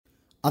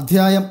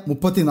അധ്യായം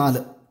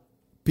 34.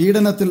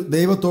 പീഡനത്തിൽ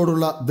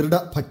ദൈവത്തോടുള്ള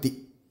ദൃഢഭക്തി.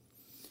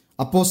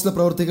 അപ്പോസ്തല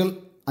പ്രവൃത്തികൾ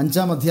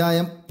 5-ാം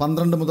അധ്യായം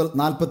 12 മുതൽ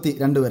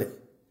 42 വരെ.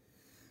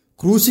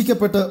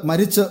 ക്രൂശിക്കപ്പെട്ട്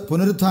മരിച്ച്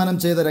പുനരുത്ഥാനം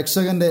ചെയ്ത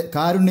രക്ഷകന്റെ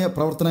കാരുണ്യ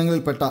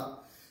പ്രവർത്തനങ്ങളിൽപ്പെട്ട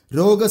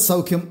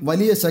രോഗസൗഖ്യം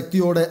വലിയ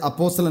ശക്തിയോടെ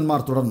അപ്പോസ്തലന്മാർ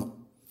തുടർന്നു.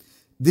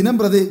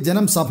 ദിനംപ്രതി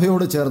ജനം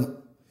സഭയോട് ചേർന്നു.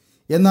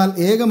 എന്നാൽ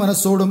ഏക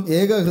മനസ്സോടും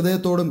ഏക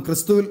ഹൃദയത്തോടും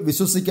ക്രിസ്തുവിൽ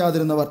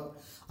വിശ്വസിക്കാതിരുന്നവർ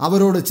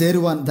അവരോട്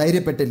ചേരുവാൻ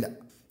ധൈര്യപ്പെട്ടില്ല.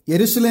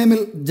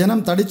 യെരുശലേമിൽ ജനം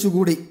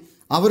തടിച്ചുകൂടി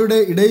അവരുടെ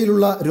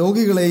ഇടയിലുള്ള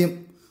രോഗികളെയും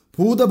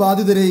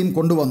ഭൂതബാധിതരെയും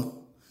കൊണ്ടുവന്നു.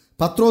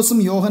 പത്രോസും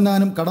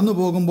യോഹന്നാനും കടന്നു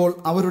പോകുമ്പോൾ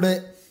അവരുടെ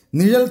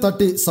നിഴൽ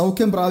തട്ടി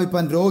സൗഖ്യം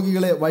പ്രാപിപ്പാൻ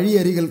രോഗികളെ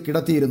വഴിയരികിൽ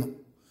കിടത്തിയിരുന്നു.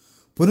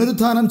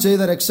 പുനരുത്ഥാനം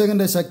ചെയ്ത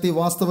രക്ഷകന്റെ ശക്തി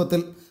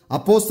വാസ്തവത്തിൽ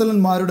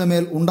അപ്പോസ്തലന്മാരുടെ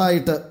മേൽ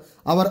ഉണ്ടായിട്ട്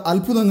അവർ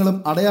അത്ഭുതങ്ങളും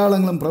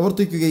അടയാളങ്ങളും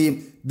പ്രവർത്തിക്കുകയും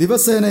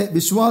ദിവസേന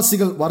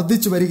വിശ്വാസികൾ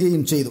വർദ്ധിച്ചു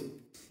വരികയും ചെയ്തു.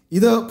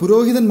 ഇത്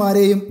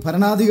പുരോഹിതന്മാരെയും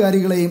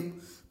ഭരണാധികാരികളെയും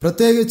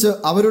പ്രത്യേകിച്ച്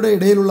അവരുടെ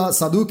ഇടയിലുള്ള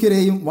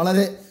സദൂക്യരെയും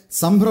വളരെ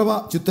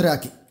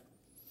സംഭ്രമചിത്തരാക്കി.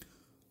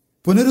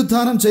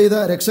 പുനരുത്ഥാനം ചെയ്ത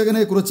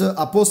രക്ഷകനെക്കുറിച്ച്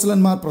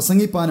അപ്പോസ്തലന്മാർ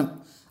പ്രസംഗിപ്പാനും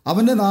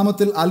അവന്റെ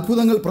നാമത്തിൽ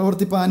അത്ഭുതങ്ങൾ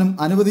പ്രവർത്തിപ്പാനും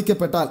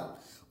അനുവദിക്കപ്പെട്ടാൽ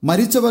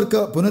മരിച്ചവർക്ക്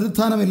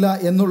പുനരുത്ഥാനമില്ല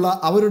എന്നുള്ള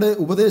അവരുടെ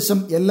ഉപദേശം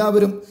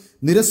എല്ലാവരും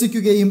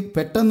നിരസിക്കുകയും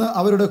പെട്ടെന്ന്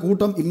അവരുടെ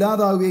കൂട്ടം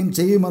ഇല്ലാതാവുകയും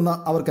ചെയ്യുമെന്ന്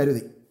അവർ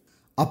കരുതി.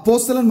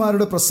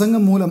 അപ്പോസ്തലന്മാരുടെ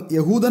പ്രസംഗം മൂലം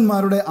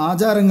യഹൂദന്മാരുടെ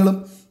ആചാരങ്ങളും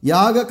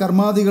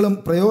യാഗകർമാദികളും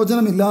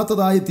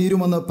പ്രയോജനമില്ലാത്തതായി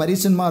തീരുമെന്ന്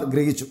പരീശന്മാർ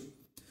ഗ്രഹിച്ചു.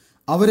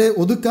 അവരെ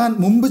ഒതുക്കാൻ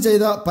മുമ്പ്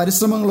ചെയ്ത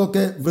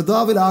പരിശ്രമങ്ങളൊക്കെ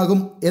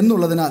വൃഥാവിലാകും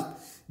എന്നുള്ളതിനാൽ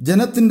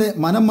ജനത്തിൻ്റെ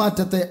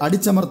മനംമാറ്റത്തെ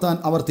അടിച്ചമർത്താൻ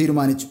അവർ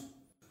തീരുമാനിച്ചു.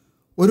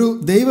 ഒരു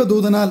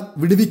ദൈവദൂതനാൽ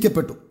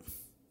വിടുവിക്കപ്പെട്ടു.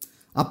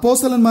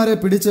 അപ്പോസ്തലന്മാരെ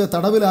പിടിച്ച്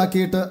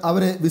തടവിലാക്കിയിട്ട്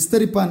അവരെ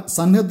വിസ്തരിപ്പാൻ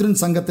സൻഹദ്രിൻ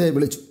സംഘത്തെ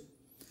വിളിച്ചു.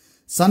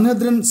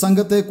 സൻഹദ്രിൻ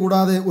സംഘത്തെ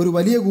കൂടാതെ ഒരു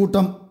വലിയ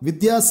കൂട്ടം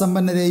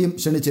വിദ്യാസമ്പന്നരെയും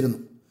ക്ഷണിച്ചിരുന്നു.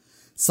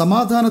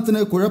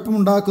 സമാധാനത്തിന്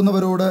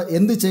കുഴപ്പമുണ്ടാക്കുന്നവരോട്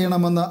എന്ത്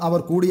ചെയ്യണമെന്ന് അവർ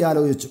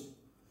കൂടിയാലോചിച്ചു.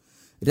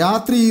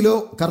 രാത്രിയിലോ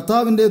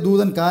കർത്താവിൻ്റെ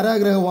ദൂതൻ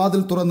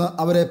കാരാഗ്രഹവാതിൽ തുറന്ന്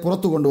അവരെ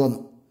പുറത്തു കൊണ്ടുവന്നു.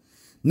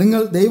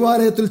 നിങ്ങൾ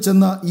ദൈവാലയത്തിൽ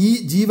ചെന്ന് ഈ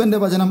ജീവന്റെ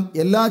വചനം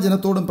എല്ലാ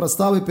ജനത്തോടും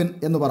പ്രസ്താവിപ്പിൻ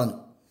എന്ന് പറഞ്ഞു.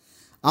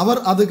 അവർ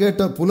അത്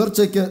കേട്ട്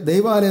പുലർച്ചയ്ക്ക്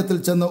ദൈവാലയത്തിൽ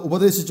ചെന്ന്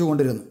ഉപദേശിച്ചു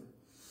കൊണ്ടിരുന്നു.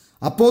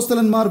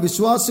 അപ്പോസ്തലന്മാർ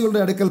വിശ്വാസികളുടെ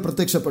അടുക്കൽ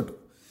പ്രത്യക്ഷപ്പെട്ടു.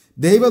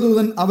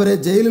 ദൈവദൂതൻ അവരെ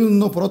ജയിലിൽ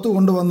നിന്ന് പുറത്തു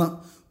കൊണ്ടുവന്ന്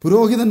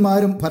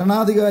പുരോഹിതന്മാരും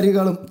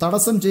ഭരണാധികാരികളും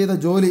തടസ്സം ചെയ്ത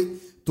ജോലി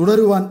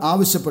തുടരുവാൻ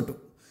ആവശ്യപ്പെട്ടു.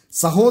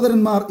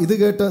 സഹോദരന്മാർ ഇത്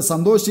കേട്ട്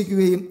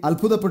സന്തോഷിക്കുകയും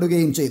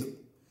അത്ഭുതപ്പെടുകയും ചെയ്തു.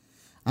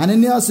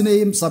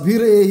 അനന്യാസിനെയും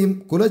സഫീറയെയും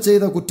കൊല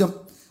ചെയ്ത കുറ്റം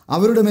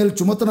അവരുടെ മേൽ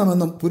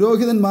ചുമത്തണമെന്നും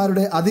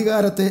പുരോഹിതന്മാരുടെ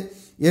അധികാരത്തെ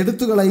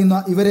എടുത്തുകളയുന്ന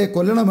ഇവരെ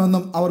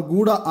കൊല്ലണമെന്നും അവർ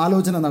ഗൂഢ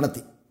ആലോചന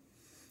നടത്തി.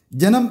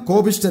 ജനം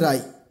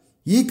കോപിഷ്ഠരായി.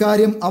 ഈ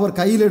കാര്യം അവർ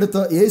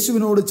കയ്യിലെടുത്ത്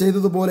യേശുവിനോട്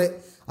ചെയ്തതുപോലെ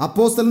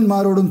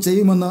അപ്പോസ്തലന്മാരോടും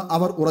ചെയ്യുമെന്ന്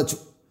അവർ ഉറച്ചു.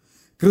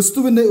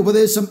 ക്രിസ്തുവിൻ്റെ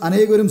ഉപദേശം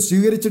അനേകരും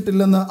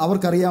സ്വീകരിച്ചിട്ടില്ലെന്ന്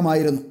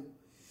അവർക്കറിയാമായിരുന്നു.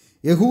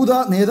 യഹൂദ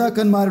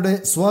നേതാക്കന്മാരുടെ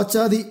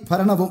സ്വാച്ഛാദി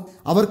ഭരണവും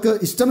അവർക്ക്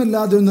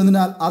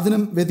ഇഷ്ടമില്ലാതിരുന്നതിനാൽ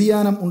അതിനും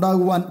വ്യതിയാനം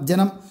ഉണ്ടാകുവാൻ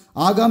ജനം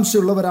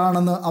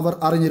ആകാംക്ഷയുള്ളവരാണെന്ന് അവർ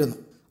അറിഞ്ഞിരുന്നു.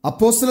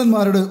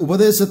 അപ്പോസ്തലന്മാരുടെ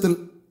ഉപദേശത്തിൽ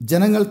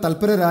ജനങ്ങൾ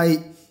തൽപരരായി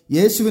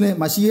യേശുവിനെ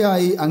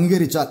മശിഹയായി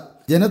അംഗീകരിച്ചാൽ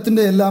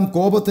ജനത്തിൻ്റെ എല്ലാം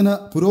കോപത്തിന്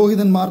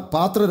പുരോഹിതന്മാർ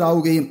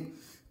പാത്രരാവുകയും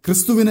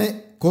ക്രിസ്തുവിനെ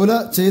കൊല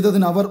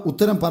ചെയ്തതിന് അവർ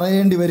ഉത്തരം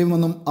പറയേണ്ടി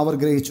വരുമെന്നും അവർ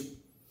ഗ്രഹിച്ചു.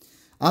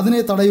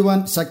 അതിനെ തടയുവാൻ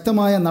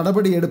ശക്തമായ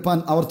നടപടിയെടുപ്പാൻ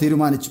അവർ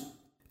തീരുമാനിച്ചു.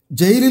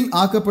 ജയിലിൽ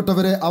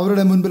ആക്കപ്പെട്ടവരെ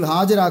അവരുടെ മുൻപിൽ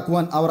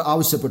ഹാജരാക്കുവാൻ അവർ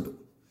ആവശ്യപ്പെട്ടു.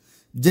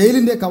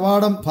 ജയിലിൻ്റെ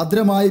കവാടം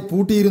ഭദ്രമായി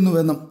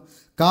പൂട്ടിയിരുന്നുവെന്നും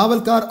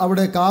കാവൽക്കാർ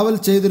അവിടെ കാവൽ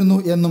ചെയ്തിരുന്നു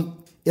എന്നും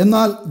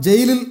എന്നാൽ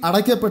ജയിലിൽ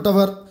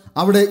അടയ്ക്കപ്പെട്ടവർ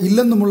അവിടെ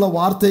ഇല്ലെന്നുമുള്ള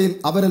വാർത്തയിൽ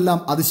അവരെല്ലാം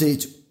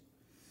അതിശയിച്ചു.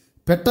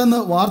 പെട്ടെന്ന്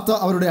വാർത്ത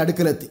അവരുടെ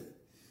അടുക്കലെത്തി.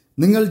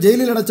 നിങ്ങൾ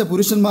ജയിലിലടച്ച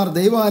പുരുഷന്മാർ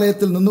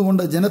ദൈവാലയത്തിൽ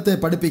നിന്നുകൊണ്ട് ജനത്തെ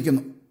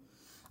പഠിപ്പിക്കുന്നു.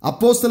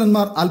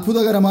 അപ്പോസ്തലന്മാർ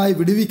അത്ഭുതകരമായി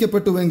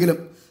വിടുവിക്കപ്പെട്ടുവെങ്കിലും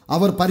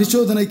അവർ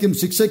പരിശോധനയ്ക്കും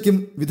ശിക്ഷയ്ക്കും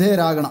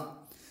വിധേയരാകണം.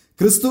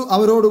 ക്രിസ്തു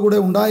അവരോടുകൂടെ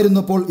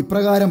ഉണ്ടായിരുന്നപ്പോൾ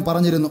ഇപ്രകാരം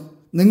പറഞ്ഞിരുന്നു: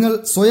 നിങ്ങൾ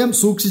സ്വയം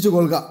സൂക്ഷിച്ചു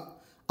കൊള്ളുക.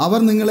 അവർ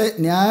നിങ്ങളെ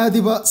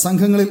ന്യായാധിപ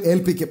സംഘങ്ങളിൽ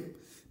ഏൽപ്പിക്കും.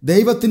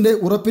 ദൈവത്തിൻ്റെ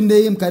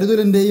ഉറപ്പിൻ്റെയും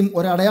കരുതലിൻ്റെയും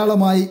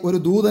ഒരടയാളമായി ഒരു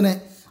ദൂതനെ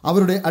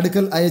അവരുടെ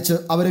അടുക്കൽ അയച്ച്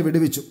അവരെ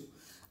വിടുവിച്ചു.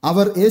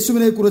 അവർ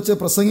യേശുവിനെക്കുറിച്ച്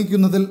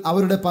പ്രസംഗിക്കുന്നതിൽ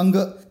അവരുടെ പങ്ക്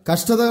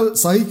കഷ്ടതകൾ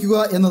സഹിക്കുക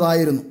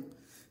എന്നതായിരുന്നു.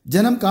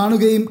 ജനം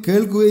കാണുകയും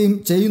കേൾക്കുകയും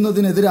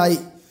ചെയ്യുന്നതിനെതിരായി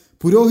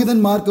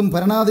പുരോഹിതന്മാർക്കും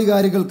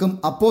ഭരണാധികാരികൾക്കും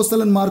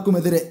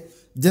അപ്പോസ്തലന്മാർക്കുമെതിരെ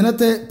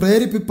ജനത്തെ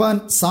പ്രേരിപ്പിപ്പാൻ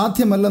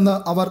സാധ്യമല്ലെന്ന്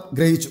അവർ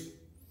ഗ്രഹിച്ചു.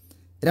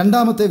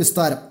 രണ്ടാമത്തെ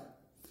വിസ്താരം.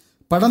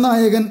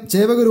 പടനായകൻ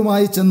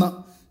ചേവകരുമായി ചെന്ന്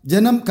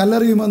ജനം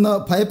കല്ലെറിയുമെന്ന്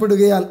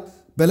ഭയപ്പെടുകയാൽ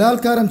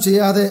ബലാത്കാരം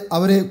ചെയ്യാതെ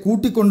അവരെ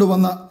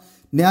കൂട്ടിക്കൊണ്ടുവന്ന്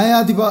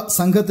ന്യായാധിപ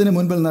സംഘത്തിന്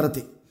മുൻപിൽ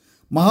നിർത്തി.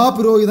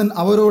 മഹാപുരോഹിതൻ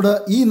അവരോട്,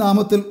 ഈ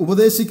നാമത്തിൽ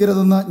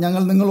ഉപദേശിക്കരുതെന്ന്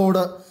ഞങ്ങൾ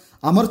നിങ്ങളോട്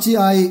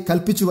അമർച്ചയായി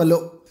കൽപ്പിച്ചുവല്ലോ.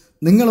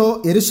 നിങ്ങളോ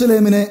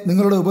യെരുശലേമിനെ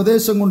നിങ്ങളുടെ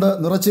ഉപദേശം കൊണ്ട്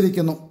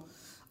നിറച്ചിരിക്കുന്നു.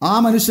 ആ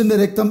മനുഷ്യന്റെ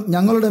രക്തം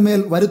ഞങ്ങളുടെ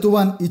മേൽ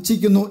വരുത്തുവാൻ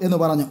ഇച്ഛിക്കുന്നു എന്ന്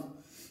പറഞ്ഞു.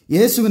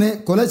 യേശുവിനെ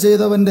കൊല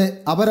ചെയ്തവന്റെ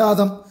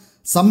അപരാധം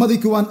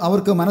സമ്മതിക്കുവാൻ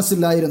അവർക്ക്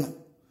മനസ്സില്ലായിരുന്നു.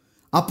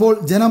 അപ്പോൾ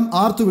ജനം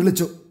ആർത്തു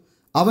വിളിച്ചു,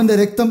 അവന്റെ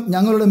രക്തം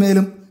ഞങ്ങളുടെ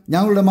മേലും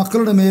ഞങ്ങളുടെ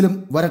മക്കളുടെ മേലും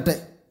വരട്ടെ.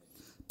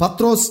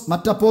 പത്രോസ്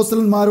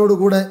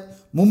മറ്റപ്പോസ്തലന്മാരോടുകൂടെ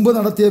മുമ്പ്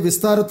നടത്തിയ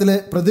വിസ്താരത്തിലെ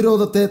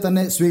പ്രതിരോധത്തെ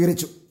തന്നെ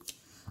സ്വീകരിച്ചു.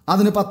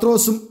 അതിന്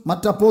പത്രോസും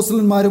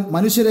മറ്റപ്പോസ്തലന്മാരും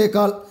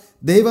മനുഷ്യരെക്കാൾ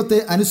ദൈവത്തെ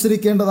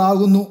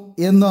അനുസരിക്കേണ്ടതാകുന്നു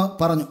എന്ന്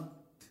പറഞ്ഞു.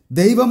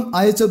 ദൈവം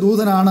അയച്ച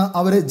ദൂതനാണ്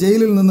അവരെ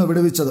ജയിലിൽ നിന്ന്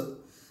വിടുവിച്ചത്.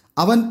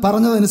 അവൻ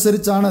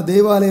പറഞ്ഞതനുസരിച്ചാണ്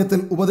ദൈവാലയത്തിൽ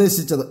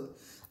ഉപദേശിച്ചത്.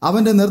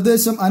 അവൻ്റെ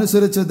നിർദ്ദേശം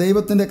അനുസരിച്ച്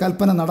ദൈവത്തിൻ്റെ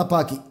കൽപ്പന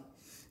നടപ്പാക്കി.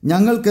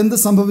 ഞങ്ങൾക്കെന്ത്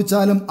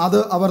സംഭവിച്ചാലും അത്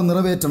അവർ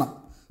നിറവേറ്റണം.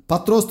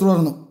 പത്രോസ്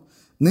തുടർന്നു,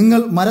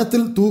 നിങ്ങൾ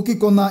മരത്തിൽ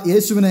തൂക്കിക്കൊന്ന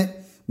യേശുവിനെ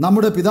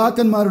നമ്മുടെ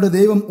പിതാക്കന്മാരുടെ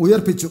ദൈവം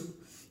ഉയർപ്പിച്ചു.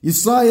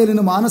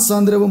 ഇസ്രായേലിന്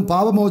മാനസാന്തരവും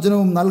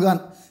പാപമോചനവും നൽകാൻ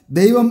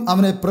ദൈവം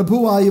അവനെ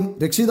പ്രഭുവായും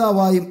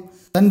രക്ഷിതാവായും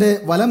തൻ്റെ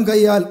വലം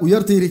കൈയാൽ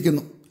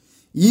ഉയർത്തിയിരിക്കുന്നു.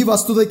 ഈ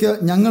വസ്തുതയ്ക്ക്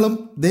ഞങ്ങളും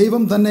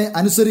ദൈവം തന്നെ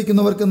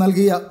അനുസരിക്കുന്നവർക്ക്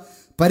നൽകിയ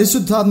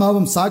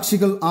പരിശുദ്ധാത്മാവും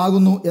സാക്ഷികൾ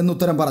ആകുന്നു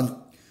എന്നുത്തരം പറഞ്ഞു.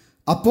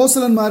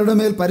 അപ്പോസ്തലന്മാരുടെ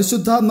മേൽ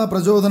പരിശുദ്ധാത്മ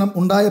പ്രചോദനം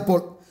ഉണ്ടായപ്പോൾ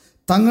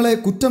തങ്ങളെ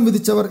കുറ്റം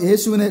വിധിച്ചവർ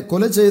യേശുവിനെ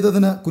കൊല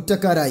ചെയ്തതിന്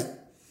കുറ്റക്കാരായി.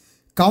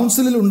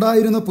 കൗൺസിലിൽ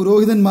ഉണ്ടായിരുന്ന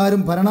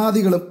പുരോഹിതന്മാരും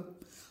ഭരണാധികളും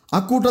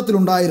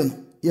അക്കൂട്ടത്തിലുണ്ടായിരുന്നു.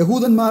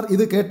 യഹൂദന്മാർ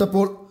ഇത്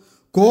കേട്ടപ്പോൾ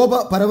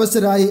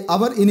കോപപരവശരായി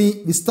അവർ ഇനി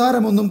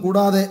വിസ്താരമൊന്നും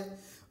കൂടാതെ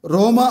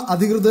റോമ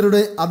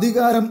അധികൃതരുടെ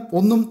അധികാരം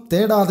ഒന്നും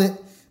തേടാതെ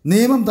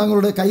നിയമം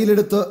തങ്ങളുടെ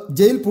കയ്യിലെടുത്ത്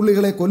ജയിൽ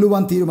പുള്ളികളെ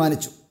കൊല്ലുവാൻ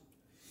തീരുമാനിച്ചു.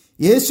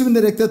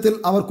 യേശുവിൻ്റെ രക്തത്തിൽ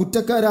അവർ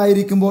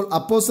കുറ്റക്കാരായിരിക്കുമ്പോൾ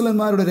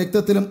അപ്പോസ്തലന്മാരുടെ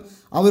രക്തത്തിലും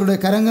അവരുടെ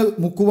കരങ്ങൾ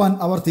മുക്കുവാൻ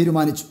അവർ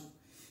തീരുമാനിച്ചു.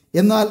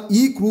 എന്നാൽ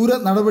ഈ ക്രൂര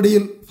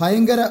നടപടിയിൽ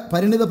ഭയങ്കര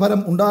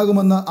പരിണിതഫലം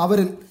ഉണ്ടാകുമെന്ന്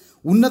അവരിൽ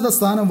ഉന്നത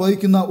സ്ഥാനം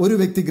വഹിക്കുന്ന ഒരു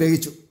വ്യക്തി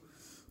ഗ്രഹിച്ചു.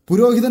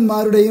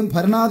 പുരോഹിതന്മാരുടെയും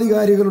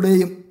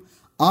ഭരണാധികാരികളുടെയും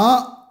ആ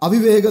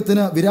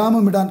അവിവേകത്തിന്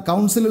വിരാമമിടാൻ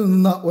കൗൺസിലിൽ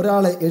നിന്ന്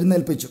ഒരാളെ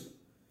എഴുന്നേൽപ്പിച്ചു.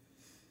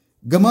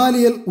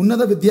 ഗമാലിയേൽ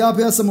ഉന്നത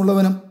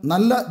വിദ്യാഭ്യാസമുള്ളവനും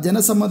നല്ല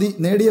ജനസമ്മതി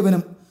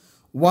നേടിയവനും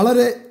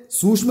വളരെ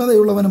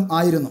സൂക്ഷ്മതയുള്ളവനും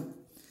ആയിരുന്നു.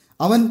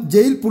 അവൻ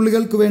ജയിൽ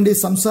പുള്ളികൾക്ക് വേണ്ടി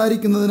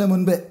സംസാരിക്കുന്നതിന്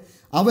മുൻപേ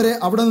അവരെ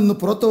അവിടെ നിന്ന്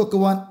പുറത്തു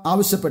വെക്കുവാൻ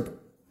ആവശ്യപ്പെട്ടു.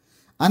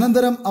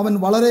 അനന്തരം അവൻ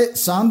വളരെ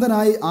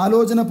ശാന്തനായി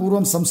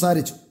ആലോചനാപൂർവ്വം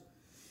സംസാരിച്ചു.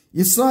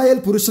 ഇസ്രായേൽ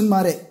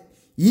പുരുഷന്മാരെ,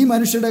 ഈ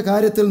മനുഷ്യരുടെ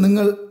കാര്യത്തിൽ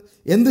നിങ്ങൾ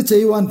എന്ത്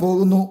ചെയ്യുവാൻ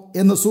പോകുന്നു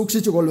എന്ന്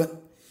സൂക്ഷിച്ചു കൊള്ളുവൻ.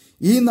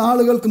 ഈ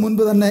നാളുകൾക്ക്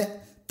മുൻപ് തന്നെ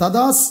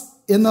തദാസ്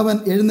എന്നവൻ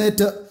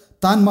എഴുന്നേറ്റ്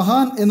താൻ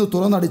മഹാൻ എന്ന്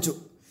തുറന്നടിച്ചു.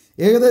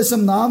 ഏകദേശം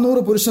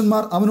 400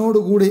 പുരുഷന്മാർ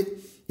അവനോടുകൂടി.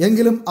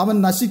 എങ്കിലും അവൻ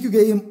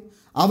നശിക്കുകയും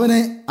അവനെ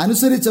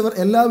അനുസരിച്ചവർ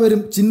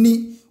എല്ലാവരും ചിന്നി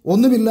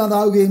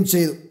ഒന്നുമില്ലാതാവുകയും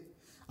ചെയ്തു.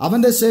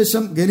 അവൻ്റെ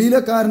ശേഷം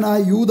ഗലീലക്കാരനായ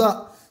യൂദ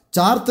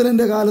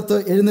ചാർത്തലിൻ്റെ കാലത്ത്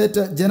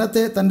എഴുന്നേറ്റ്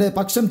ജനത്തെ തൻ്റെ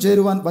പക്ഷം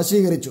ചേരുവാൻ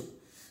വശീകരിച്ചു.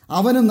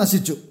 അവനും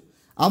നശിച്ചു.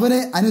 അവനെ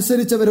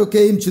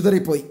അനുസരിച്ചവരൊക്കെയും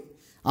ചിതറിപ്പോയി.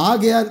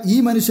 ആകയാൽ ഈ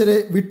മനുഷ്യരെ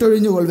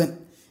വിട്ടൊഴിഞ്ഞുകൊള്ളുവൻ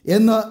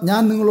എന്ന്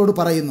ഞാൻ നിങ്ങളോട്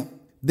പറയുന്നു.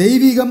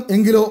 ദൈവികം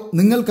എങ്കിലോ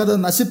നിങ്ങൾക്കത്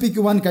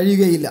നശിപ്പിക്കുവാൻ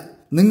കഴിയുകയില്ല.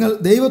 നിങ്ങൾ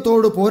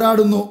ദൈവത്തോട്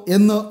പോരാടുന്നു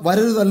എന്ന്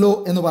വരരുതല്ലോ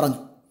എന്ന് പറഞ്ഞു.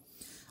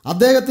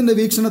 അദ്ദേഹത്തിൻ്റെ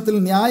വീക്ഷണത്തിൽ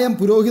ന്യായം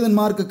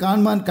പുരോഹിതന്മാർക്ക്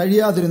കാണുവാൻ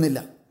കഴിയാതിരുന്നില്ല.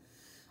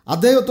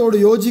 അദ്ദേഹത്തോട്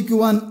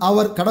യോജിക്കുവാൻ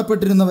അവർ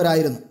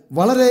കടപ്പെട്ടിരുന്നവരായിരുന്നു.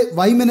 വളരെ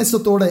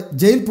വൈമനസ്യത്തോടെ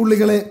ജയിൽ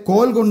പുള്ളികളെ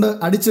കോൽ കൊണ്ട്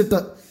അടിച്ചിട്ട്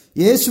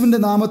യേശുവിൻ്റെ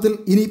നാമത്തിൽ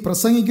ഇനി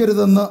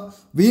പ്രസംഗിക്കരുതെന്ന്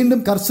വീണ്ടും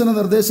കർശന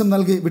നിർദ്ദേശം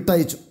നൽകി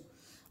വിട്ടയച്ചു.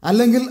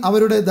 അല്ലെങ്കിൽ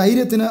അവരുടെ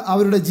ധൈര്യത്തിന്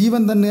അവരുടെ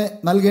ജീവൻ തന്നെ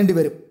നൽകേണ്ടി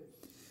വരും.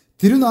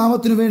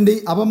 തിരുനാമത്തിനു വേണ്ടി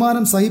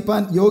അപമാനം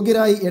സഹിപ്പാൻ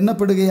യോഗ്യരായി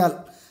എണ്ണപ്പെടുകയാൽ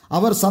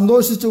അവർ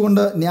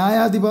സന്തോഷിച്ചുകൊണ്ട്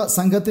ന്യായാധിപ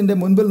സംഘത്തിൻ്റെ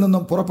മുൻപിൽ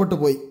നിന്നും പുറപ്പെട്ടു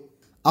പോയി.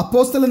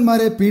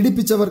 അപ്പോസ്തലന്മാരെ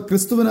പീഡിപ്പിച്ചവർ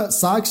ക്രിസ്തുവിന്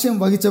സാക്ഷ്യം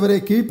വഹിച്ചവരെ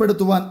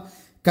കീഴ്പ്പെടുത്തുവാൻ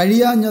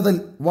കഴിയാഞ്ഞതിൽ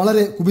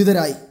വളരെ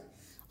കുപിതരായി.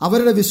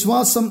 അവരുടെ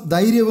വിശ്വാസം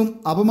ധൈര്യവും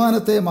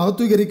അപമാനത്തെ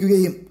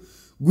മഹത്വീകരിക്കുകയും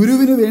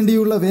ഗുരുവിനു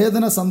വേണ്ടിയുള്ള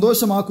വേദന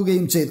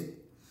സന്തോഷമാക്കുകയും ചെയ്തു.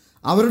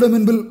 അവരുടെ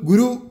മുൻപിൽ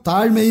ഗുരു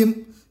താഴ്മയും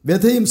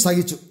വ്യഥയും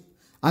സഹിച്ചു.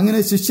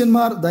 അങ്ങനെ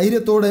ശിഷ്യന്മാർ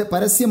ധൈര്യത്തോടെ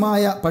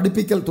പരസ്യമായ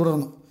പഠിപ്പിക്കൽ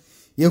തുടർന്നു.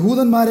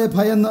 യഹൂദന്മാരെ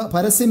ഭയന്ന്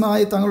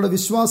പരസ്യമായി തങ്ങളുടെ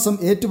വിശ്വാസം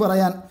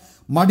ഏറ്റുപറയാൻ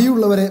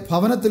മടിയുള്ളവരെ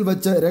ഭവനത്തിൽ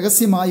വച്ച്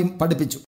രഹസ്യമായും പഠിപ്പിച്ചു.